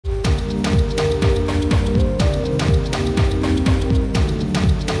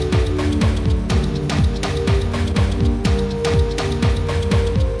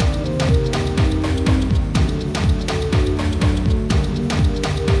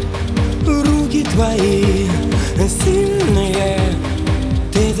Руки твои сильные,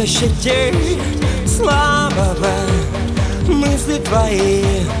 ты защити слабого. Мысли твои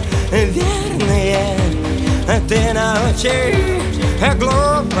верные, ты научи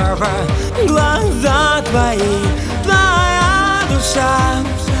глупого. Глаза твои, твоя душа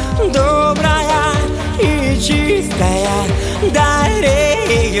добрая и чистая.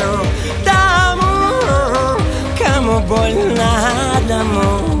 Дари ее тому, кому больно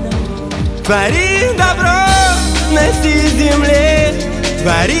одному. Твори добро на всей земле,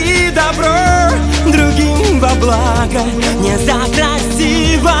 твори добро другим во благо. Не за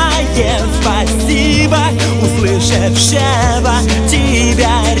красивое спасибо услышавшего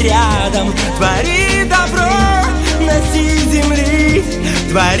тебя рядом. Твори добро на всей земле,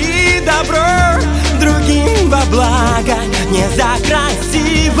 твори добро другим во благо. Не за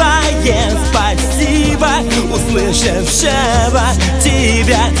красивое спасибо услышавшего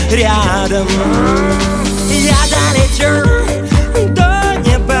тебя рядом. Я долечу до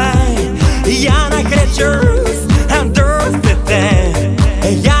неба, я накричусь до сетях.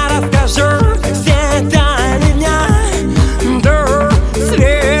 Я расскажу все тайны дня до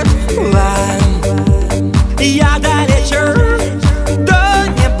светла. Я долечу до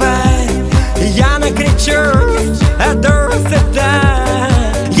неба, я накричусь до сетях.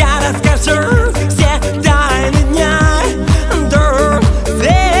 Я расскажу все тайны дня до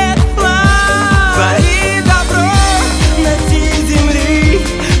светла. Твори добро на всей земле,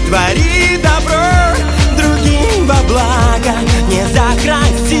 твори добро другим во благо. Не за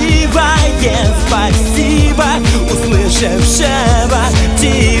красивое спасибо услышавшего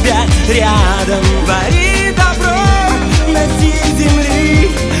тебя рядом. Твори добро на всей земле,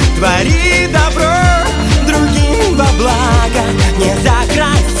 твори добро другим во благо. Не за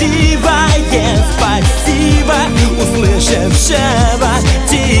красивое спасибо услышавшего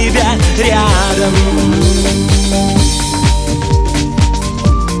тебя рядом.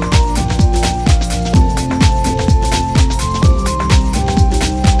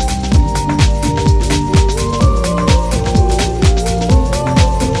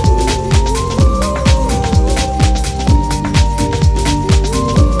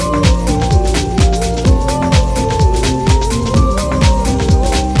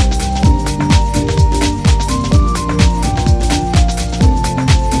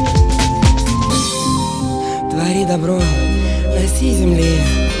 Твори добро на всей земле,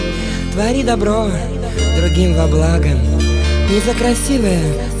 твори добро другим во благо. Не за красивое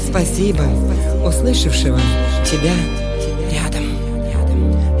спасибо услышавшего тебя рядом.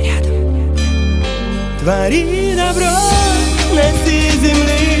 Твори добро на всей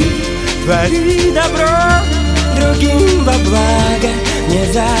земле, твори добро другим во благо. Не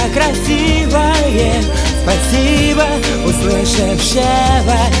за красивое спасибо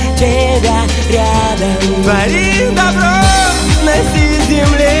услышавшего тебя рядом. Твори добро на всей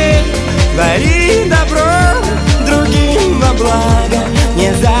земле, твори добро другим во благо.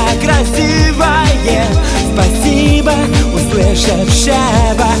 Не за красивое спасибо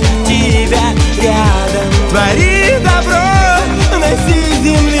услышавшего тебя рядом. Твори добро на всей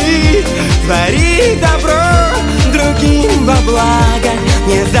земле, твори добро другим во благо.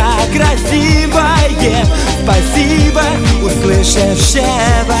 Не за красивое спасибо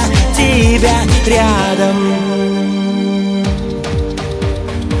услышавшего тебя рядом.